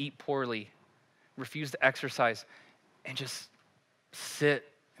to just eat poorly, refuse to exercise, and just sit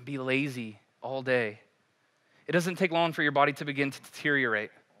and be lazy all day? It doesn't take long for your body to begin to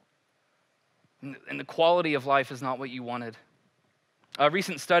deteriorate. And the quality of life is not what you wanted. A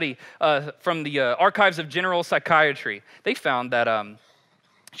recent study from the Archives of General Psychiatry, they found that,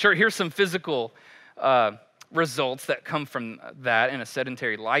 here's some physical results that come from that in a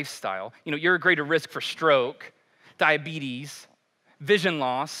sedentary lifestyle. You know, you're at greater risk for stroke, diabetes, vision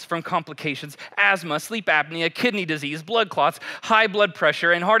loss from complications, asthma, sleep apnea, kidney disease, blood clots, high blood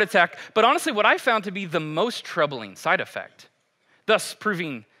pressure, and heart attack. But honestly, what I found to be the most troubling side effect, thus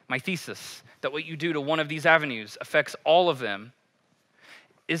proving my thesis that what you do to one of these avenues affects all of them,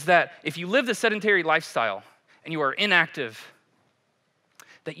 is that if you live the sedentary lifestyle and you are inactive,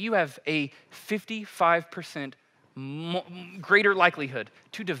 that you have a 55% greater likelihood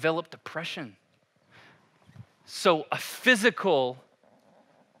to develop depression. So a physical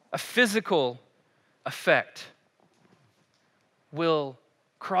effect will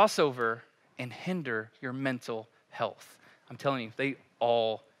cross over and hinder your mental health. I'm telling you, they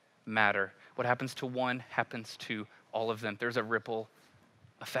all matter. What happens to one happens to all of them. There's a ripple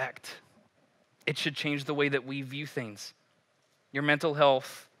effect. It should change the way that we view things. Your mental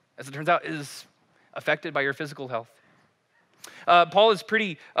health, as it turns out, is affected by your physical health. Paul is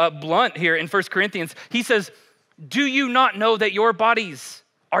pretty blunt here in 1 Corinthians. He says, do you not know that your bodies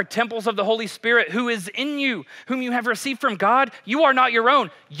are temples of the Holy Spirit who is in you, whom you have received from God? You are not your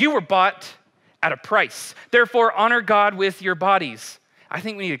own. You were bought at a price. Therefore, honor God with your bodies. I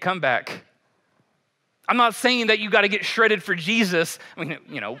think we need to come back. I'm not saying that you got to get shredded for Jesus. I mean,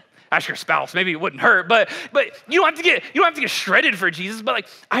 you know, ask your spouse, maybe it wouldn't hurt, but you don't have to get shredded for Jesus. But like,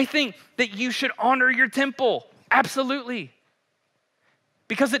 I think that you should honor your temple. Absolutely.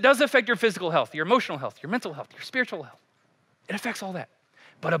 Because it does affect your physical health, your emotional health, your mental health, your spiritual health. It affects all that.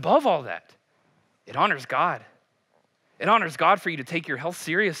 But above all that, it honors God. It honors God for you to take your health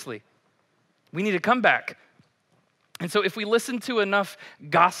seriously. We need to come back. And so if we listen to enough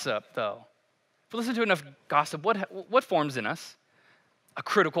gossip, though, what forms in us? A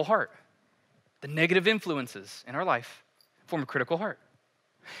critical heart. The negative influences in our life form a critical heart.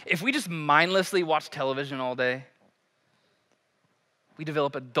 If we just mindlessly watch television all day, we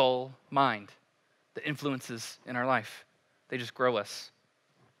develop a dull mind. The influences in our life, they just grow us.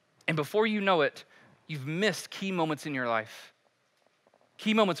 And before you know it, you've missed key moments in your life.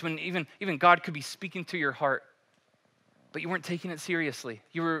 Key moments when even God could be speaking to your heart, but you weren't taking it seriously.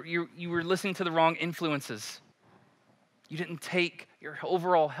 You were listening to the wrong influences. You didn't take your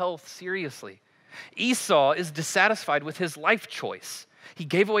overall health seriously. Esau is dissatisfied with his life choice. He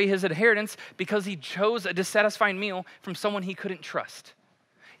gave away his inheritance because he chose a dissatisfying meal from someone he couldn't trust.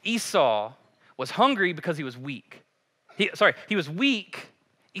 Esau was hungry because he was weak. He was weak.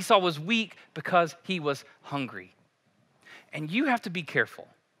 Esau was weak because he was hungry. And you have to be careful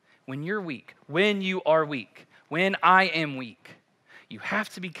when you're weak, when you are weak, when I am weak. You have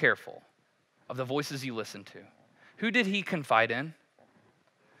to be careful of the voices you listen to. Who did he confide in?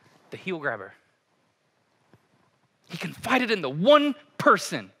 The heel grabber. He confided in the one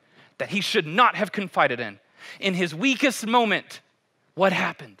person that he should not have confided in. In his weakest moment, what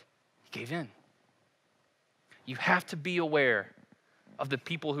happened? He gave in. You have to be aware of the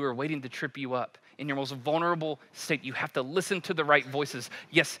people who are waiting to trip you up. In your most vulnerable state, you have to listen to the right voices.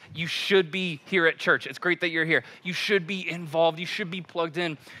 Yes, you should be here at church. It's great that you're here. You should be involved. You should be plugged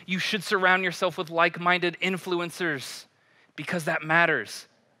in. You should surround yourself with like-minded influencers because that matters.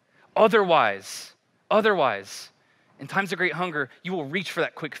 Otherwise, in times of great hunger, you will reach for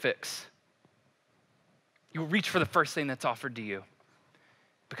that quick fix. You will reach for the first thing that's offered to you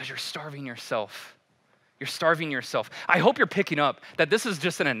because you're starving yourself. You're starving yourself. I hope you're picking up that this is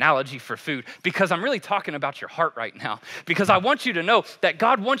just an analogy for food, because I'm really talking about your heart right now, because I want you to know that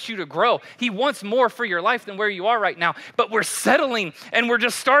God wants you to grow. He wants more for your life than where you are right now, but we're settling and we're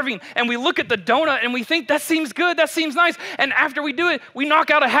just starving, and we look at the donut and we think that seems good, that seems nice, and after we do it, we knock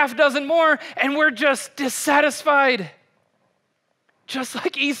out a half dozen more and we're just dissatisfied. Just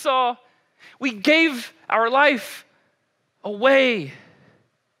like Esau, we gave our life away.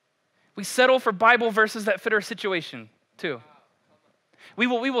 We settle for Bible verses that fit our situation too. We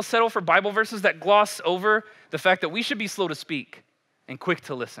will settle for Bible verses that gloss over the fact that we should be slow to speak and quick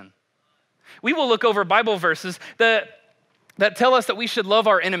to listen. We will look over Bible verses that tell us that we should love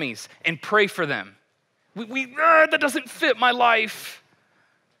our enemies and pray for them. That doesn't fit my life.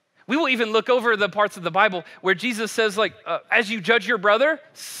 We will even look over the parts of the Bible where Jesus says, like, as you judge your brother,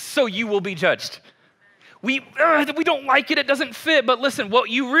 so you will be judged. We don't like it, it doesn't fit, but listen,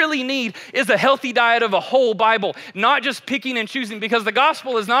 what you really need is a healthy diet of a whole Bible, not just picking and choosing, because the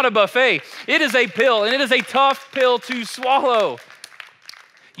gospel is not a buffet. It is a pill, and it is a tough pill to swallow.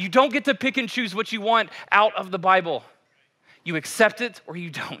 You don't get to pick and choose what you want out of the Bible. You accept it or you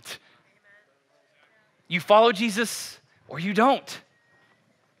don't. You follow Jesus or you don't.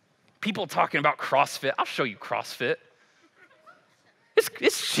 People talking about CrossFit. I'll show you CrossFit.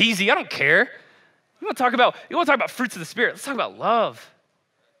 It's cheesy, I don't care. You want to talk about fruits of the Spirit? Let's talk about love.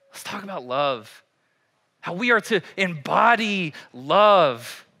 Let's talk about love. How we are to embody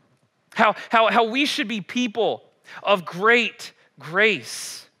love. How we should be people of great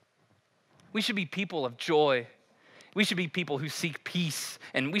grace. We should be people of joy. We should be people who seek peace,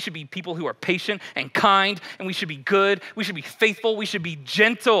 and we should be people who are patient and kind, and we should be good. We should be faithful. We should be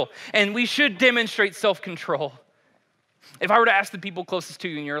gentle, and we should demonstrate self-control. If I were to ask the people closest to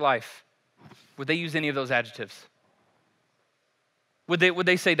you in your life, would they use any of those adjectives? Would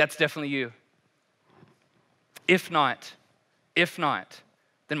they say that's definitely you? If not,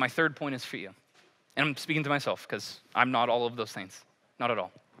 then my third point is for you. And I'm speaking to myself because I'm not all of those things. Not at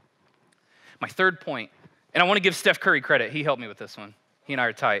all. My third point, and I want to give Steph Curry credit. He helped me with this one. He and I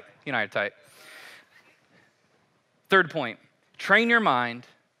are tight. Third point, train your mind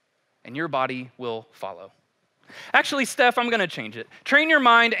and your body will follow. Actually, Steph, I'm going to change it. Train your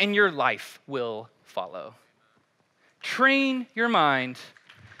mind and your life will follow. Train your mind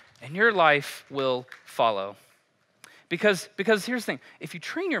and your life will follow. Because here's the thing, if you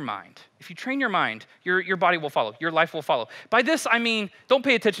train your mind, your body will follow, your life will follow. By this, I mean, don't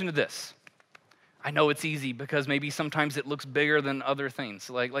pay attention to this. I know it's easy because maybe sometimes it looks bigger than other things,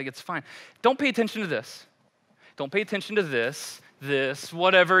 like it's fine. Don't pay attention to this. Don't pay attention to this,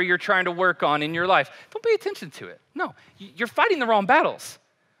 whatever you're trying to work on in your life. Don't pay attention to it. No, you're fighting the wrong battles.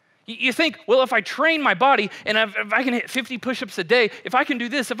 You think, well, if I train my body and if I can hit 50 push-ups a day, if I can do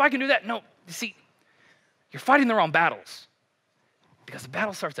this, if I can do that. No, you see, you're fighting the wrong battles because the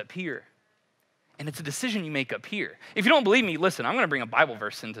battle starts up here. And it's a decision you make up here. If you don't believe me, listen, I'm going to bring a Bible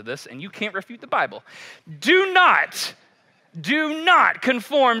verse into this, and you can't refute the Bible. Do not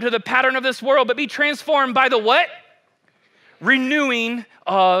conform to the pattern of this world, but be transformed by the what? Renewing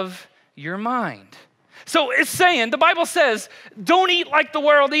of your mind. So it's saying, the Bible says, don't eat like the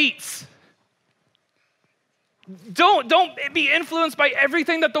world eats. Don't be influenced by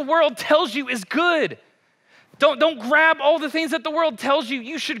everything that the world tells you is good. Don't grab all the things that the world tells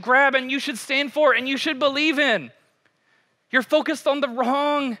you should grab and you should stand for and you should believe in. You're focused on the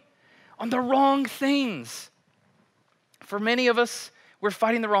wrong things. For many of us, we're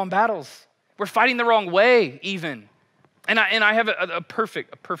fighting the wrong battles. We're fighting the wrong way even. And I have a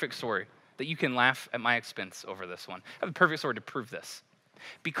perfect story that you can laugh at my expense over this one. I have a perfect story to prove this.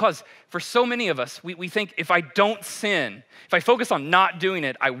 Because for so many of us, we think if I don't sin, if I focus on not doing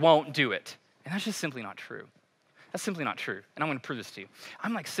it, I won't do it. And that's just simply not true. That's simply not true. And I'm going to prove this to you.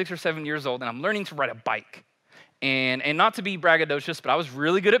 I'm like 6 or 7 years old, and I'm learning to ride a bike. And not to be braggadocious, but I was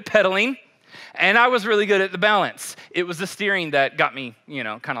really good at pedaling, and I was really good at the balance. It was the steering that got me, kind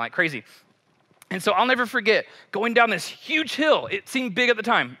of like crazy. And so I'll never forget going down this huge hill. It seemed big at the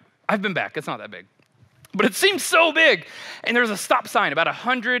time. I've been back. It's not that big. But it seemed so big. And there was a stop sign about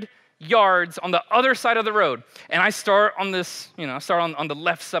 100 yards on the other side of the road. And I start on this, on the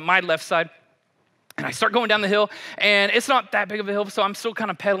left side, my left side. And I start going down the hill, and it's not that big of a hill, so I'm still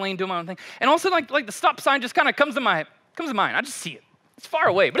kind of pedaling, doing my own thing. And all of a sudden, like the stop sign just kind of comes to mind. I just see it. It's far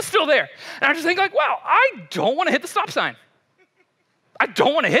away, but it's still there. And I just think wow, I don't want to hit the stop sign. I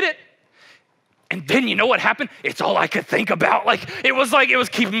don't want to hit it. And then you know what happened? It's all I could think about. Like it was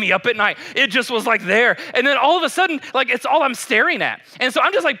keeping me up at night. It just was like there. And then all of a sudden, like it's all I'm staring at. And so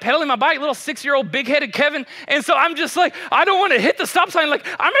I'm just like pedaling my bike, little 6-year-old big-headed Kevin. And so I'm just like, I don't want to hit the stop sign. Like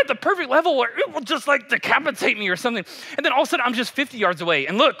I'm at the perfect level where it will just like decapitate me or something. And then all of a sudden I'm just 50 yards away.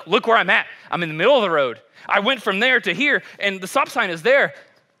 And look where I'm at. I'm in the middle of the road. I went from there to here and the stop sign is there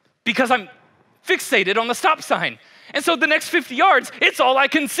because I'm fixated on the stop sign. And so the next 50 yards, it's all I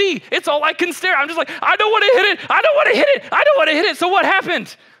can see. It's all I can stare. I'm just like, I don't want to hit it. I don't want to hit it. I don't want to hit it. So what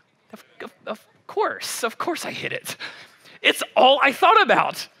happened? Of course I hit it. It's all I thought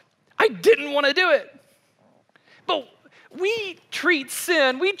about. I didn't want to do it. But we treat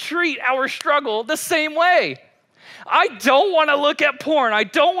sin, we treat our struggle the same way. I don't want to look at porn. I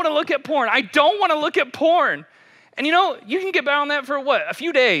don't want to look at porn. I don't want to look at porn. And you know, you can get by on that for what? A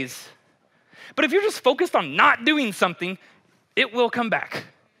few days. But if you're just focused on not doing something, it will come back.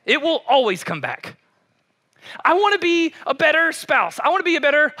 It will always come back. I want to be a better spouse. I want to be a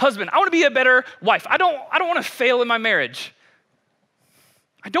better husband. I want to be a better wife. I don't want to fail in my marriage.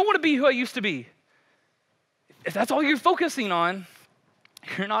 I don't want to be who I used to be. If that's all you're focusing on,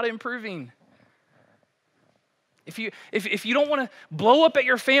 you're not improving. If you don't want to blow up at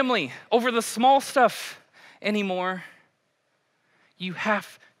your family over the small stuff anymore, you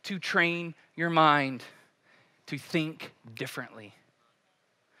have to train your mind to think differently.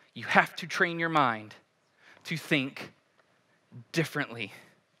 You have to train your mind to think differently.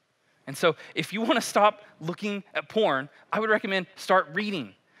 And so if you want to stop looking at porn, I would recommend start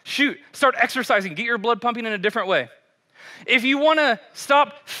reading. Start exercising. Get your blood pumping in a different way. If you want to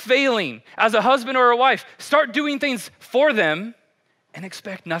stop failing as a husband or a wife, start doing things for them and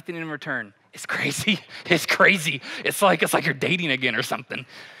expect nothing in return. It's crazy. It's crazy. It's like you're dating again or something.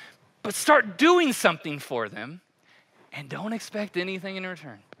 But start doing something for them and don't expect anything in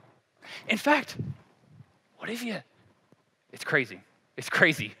return. In fact, it's crazy. It's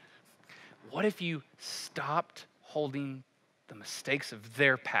crazy. What if you stopped holding the mistakes of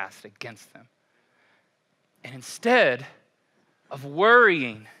their past against them? And instead of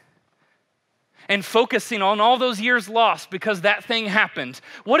worrying and focusing on all those years lost because that thing happened,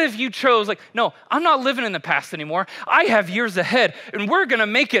 what if you chose no, I'm not living in the past anymore. I have years ahead and we're gonna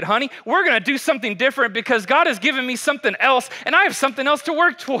make it, honey. We're gonna do something different because God has given me something else and I have something else to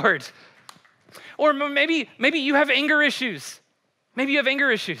work towards. Or maybe you have anger issues. Maybe you have anger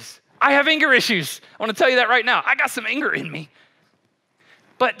issues. I have anger issues. I wanna tell you that right now. I got some anger in me.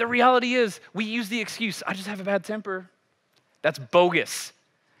 But the reality is we use the excuse, I just have a bad temper. That's bogus.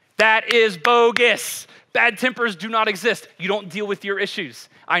 That is bogus. Bad tempers do not exist. You don't deal with your issues.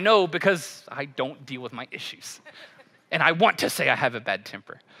 I know because I don't deal with my issues. And I want to say I have a bad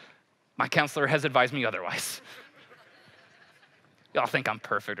temper. My counselor has advised me otherwise. Y'all think I'm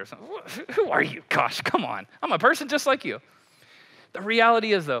perfect or something. Who are you? Gosh, come on. I'm a person just like you. The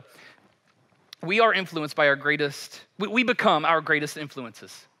reality is though, we are influenced by we become our greatest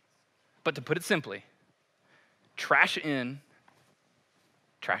influences. But to put it simply, trash in,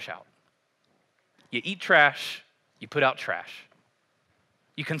 trash out. You eat trash, you put out trash.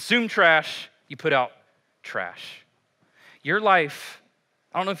 You consume trash, you put out trash. Your life,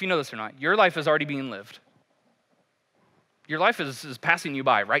 I don't know if you know this or not, your life is already being lived. Your life is passing you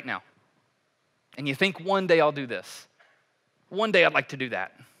by right now. And you think one day I'll do this. One day I'd like to do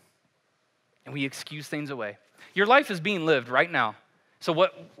that. And we excuse things away. Your life is being lived right now. So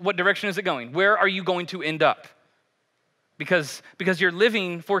what direction is it going? Where are you going to end up? Because you're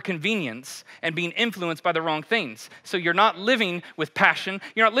living for convenience and being influenced by the wrong things. So you're not living with passion,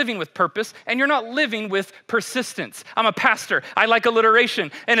 you're not living with purpose, and you're not living with persistence. I'm a pastor. I like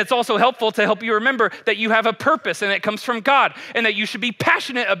alliteration, and it's also helpful to help you remember that you have a purpose and it comes from God, and that you should be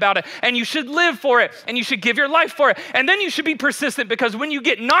passionate about it, and you should live for it, and you should give your life for it. And then you should be persistent, because when you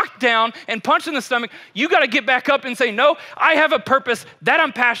get knocked down and punched in the stomach, you got to get back up and say, no, I have a purpose that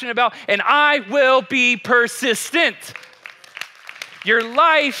I'm passionate about, and I will be persistent. Your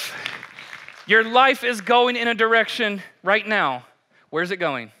life is going in a direction right now. Where's it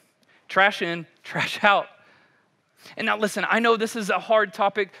going? Trash in, trash out. And now listen, I know this is a hard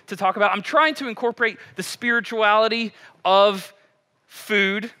topic to talk about. I'm trying to incorporate the spirituality of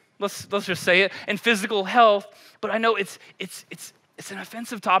food, let's just say it, and physical health, but I know it's an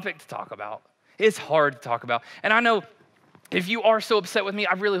offensive topic to talk about. It's hard to talk about. And I know if you are so upset with me,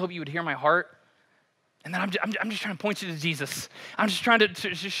 I really hope you would hear my heart. And then I'm just trying to point you to Jesus. I'm just trying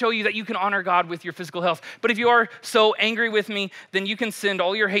to show you that you can honor God with your physical health. But if you are so angry with me, then you can send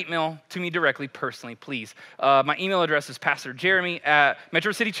all your hate mail to me directly, personally, please. My email address is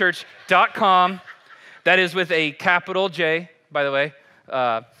pastorjeremy@metrocitychurch.com. That is with a capital J, by the way.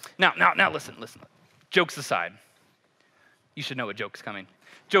 Now, listen. Jokes aside. You should know a joke's coming.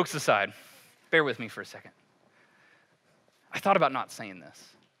 Jokes aside, bear with me for a second. I thought about not saying this,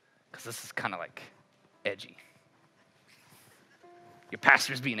 because this is kind of like edgy. Your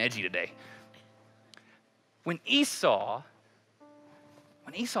pastor's being edgy today. When Esau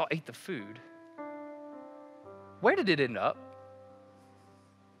ate the food, where did it end up?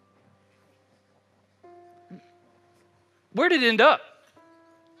 Where did it end up?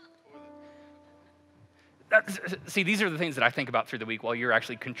 See, these are the things that I think about through the week while you're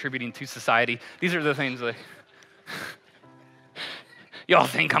actually contributing to society. These are the things that y'all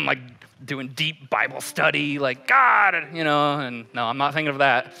think I'm like doing deep Bible study, like God, and no, I'm not thinking of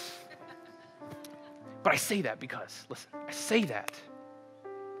that. But I say that because, listen, I say that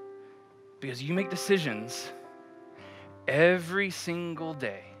because you make decisions every single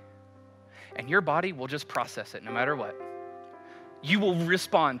day, and your body will just process it no matter what. You will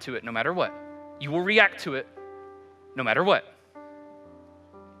respond to it no matter what. You will react to it no matter what.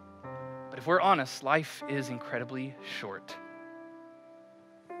 But if we're honest, life is incredibly short.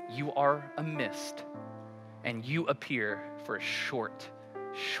 You are a mist, and you appear for a short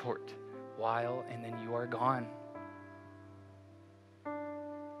while, and then you are gone.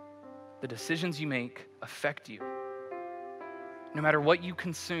 The decisions you make affect you. No matter what you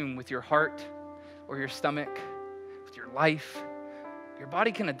consume with your heart or your stomach, with your life, your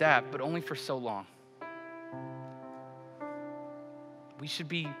body can adapt, but only for so long. We should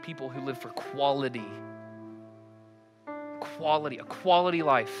be people who live for quality. A quality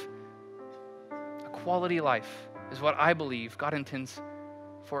life. A quality life is what I believe God intends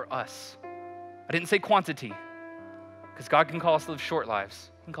for us. I didn't say quantity, because God can call us to live short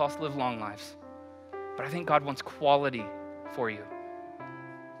lives. He can call us to live long lives. But I think God wants quality for you.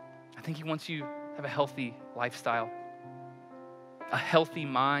 I think He wants you to have a healthy lifestyle, a healthy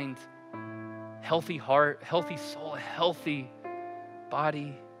mind, healthy heart, healthy soul, a healthy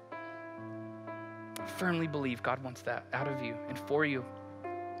body. I firmly believe God wants that out of you and for you.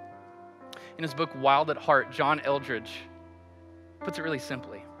 In his book, Wild at Heart, John Eldredge puts it really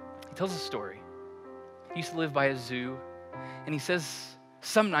simply. He tells a story. He used to live by a zoo, and he says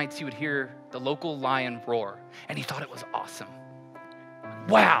some nights he would hear the local lion roar, and he thought it was awesome.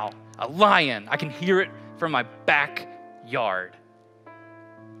 Wow, a lion. I can hear it from my backyard.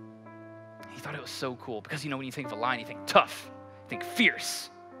 He thought it was so cool because, when you think of a lion, you think tough, you think fierce,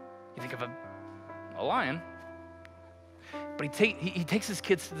 you think of a lion. But he takes his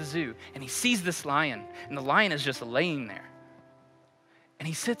kids to the zoo, and he sees this lion, and the lion is just laying there. And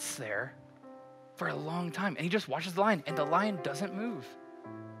he sits there for a long time, and he just watches the lion, and the lion doesn't move.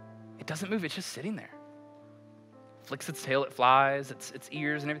 It doesn't move, it's just sitting there. Flicks its tail, it flies, its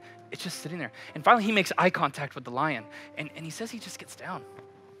ears and everything. It's just sitting there. And finally he makes eye contact with the lion, and he says he just gets down.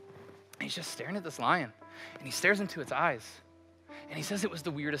 And he's just staring at this lion, and he stares into its eyes, and he says it was the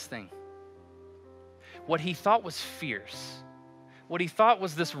weirdest thing. What he thought was fierce, what he thought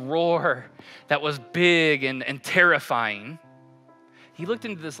was this roar that was big and terrifying, he looked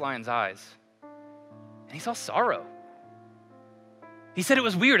into this lion's eyes, and he saw sorrow. He said it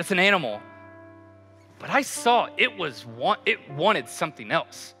was weird, it's an animal. But I saw it wanted something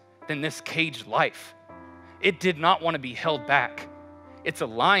else than this caged life. It did not want to be held back. It's a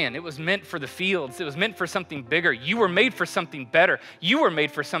lion. It was meant for the fields. It was meant for something bigger. You were made for something better. You were made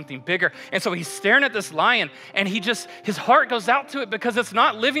for something bigger. And so he's staring at this lion, and his heart goes out to it because it's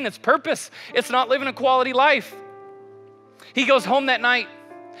not living its purpose. It's not living a quality life. He goes home that night,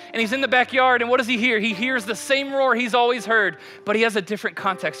 and he's in the backyard, and what does he hear? He hears the same roar he's always heard, but he has a different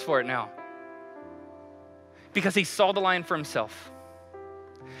context for it now. Because he saw the lion for himself.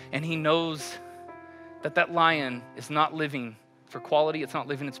 And he knows that lion is not living for quality, it's not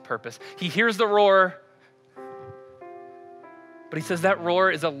living its purpose. He hears the roar, but he says that roar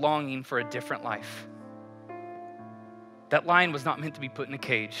is a longing for a different life. That lion was not meant to be put in a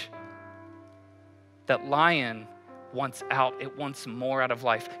cage. That lion wants out, it wants more out of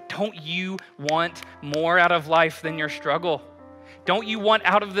life. Don't you want more out of life than your struggle? Don't you want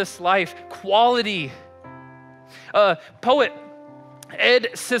out of this life quality? Poet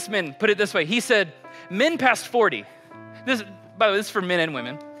Ed Sisman put it this way. He said, men past 40, by the way, this is for men and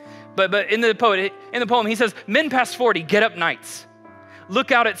women, but in the poem, he says, men past 40 get up nights,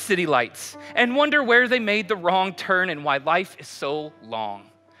 look out at city lights, and wonder where they made the wrong turn and why life is so long.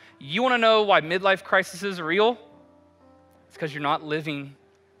 You want to know why midlife crises are real? It's because you're not living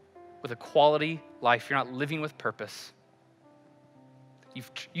with a quality life. You're not living with purpose.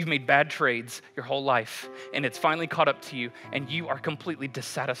 You've made bad trades your whole life, and it's finally caught up to you, and you are completely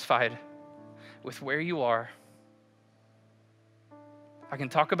dissatisfied with where you are. I can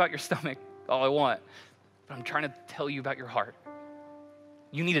talk about your stomach all I want, but I'm trying to tell you about your heart.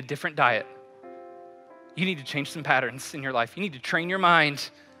 You need a different diet. You need to change some patterns in your life. You need to train your mind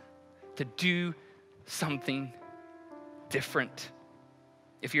to do something different.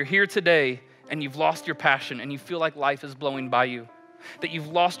 If you're here today and you've lost your passion and you feel like life is blowing by you, that you've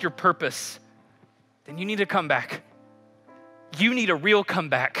lost your purpose, then you need to come back. You need a real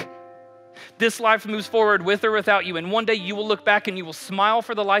comeback. This life moves forward with or without you, and one day you will look back and you will smile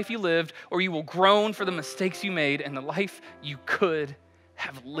for the life you lived, or you will groan for the mistakes you made and the life you could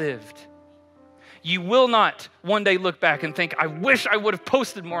have lived. You will not one day look back and think, I wish I would have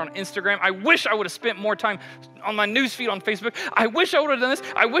posted more on Instagram. I wish I would have spent more time on my newsfeed on Facebook. I wish I would have done this.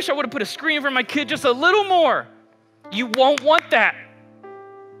 I wish I would have put a screen over my kid just a little more. You won't want that.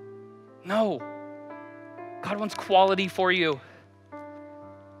 No. God wants quality for you.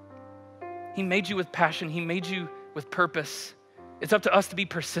 He made you with passion. He made you with purpose. It's up to us to be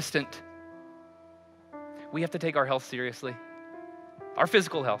persistent. We have to take our health seriously. Our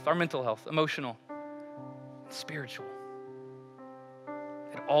physical health, our mental health, emotional, spiritual.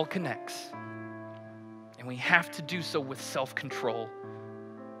 It all connects. And we have to do so with self-control.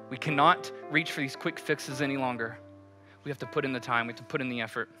 We cannot reach for these quick fixes any longer. We have to put in the time. We have to put in the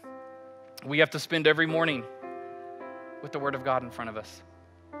effort. We have to spend every morning with the Word of God in front of us.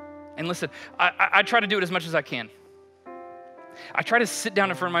 And listen, I try to do it as much as I can. I try to sit down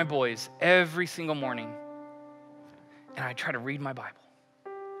in front of my boys every single morning, and I try to read my Bible.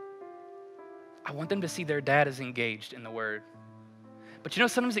 I want them to see their dad is engaged in the Word. But you know,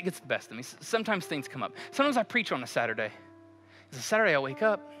 sometimes it gets the best of me. Sometimes things come up. Sometimes I preach on a Saturday. It's a Saturday I wake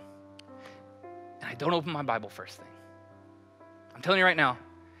up, and I don't open my Bible first thing. I'm telling you right now,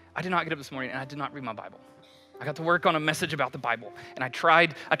 I did not get up this morning, and I did not read my Bible. I got to work on a message about the Bible, and I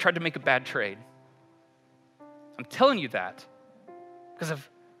tried to make a bad trade. I'm telling you that because if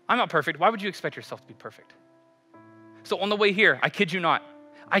I'm not perfect, why would you expect yourself to be perfect? So on the way here, I kid you not,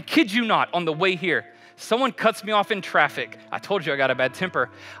 on the way here, someone cuts me off in traffic. I told you I got a bad temper.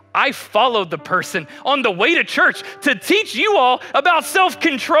 I followed the person on the way to church to teach you all about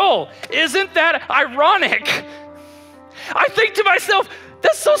self-control. Isn't that ironic? I think to myself,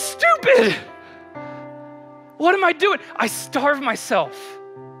 that's so stupid. What am I doing? I starved myself.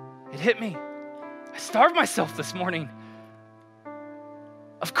 It hit me. I starved myself this morning.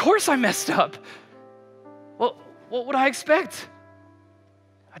 Of course I messed up. Well, what would I expect?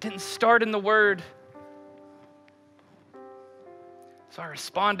 I didn't start in the Word. So I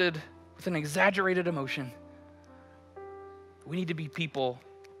responded with an exaggerated emotion. We need to be people.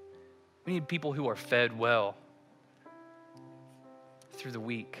 We need people who are fed well through the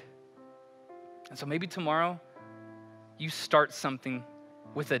week. And so maybe tomorrow, you start something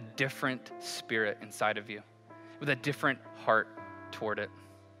with a different spirit inside of you, with a different heart toward it.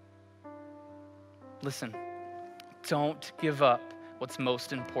 Listen, don't give up what's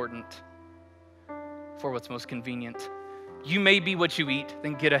most important for what's most convenient. You may be what you eat,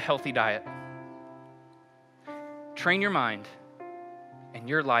 then get a healthy diet. Train your mind, and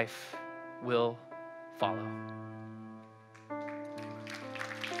your life will follow.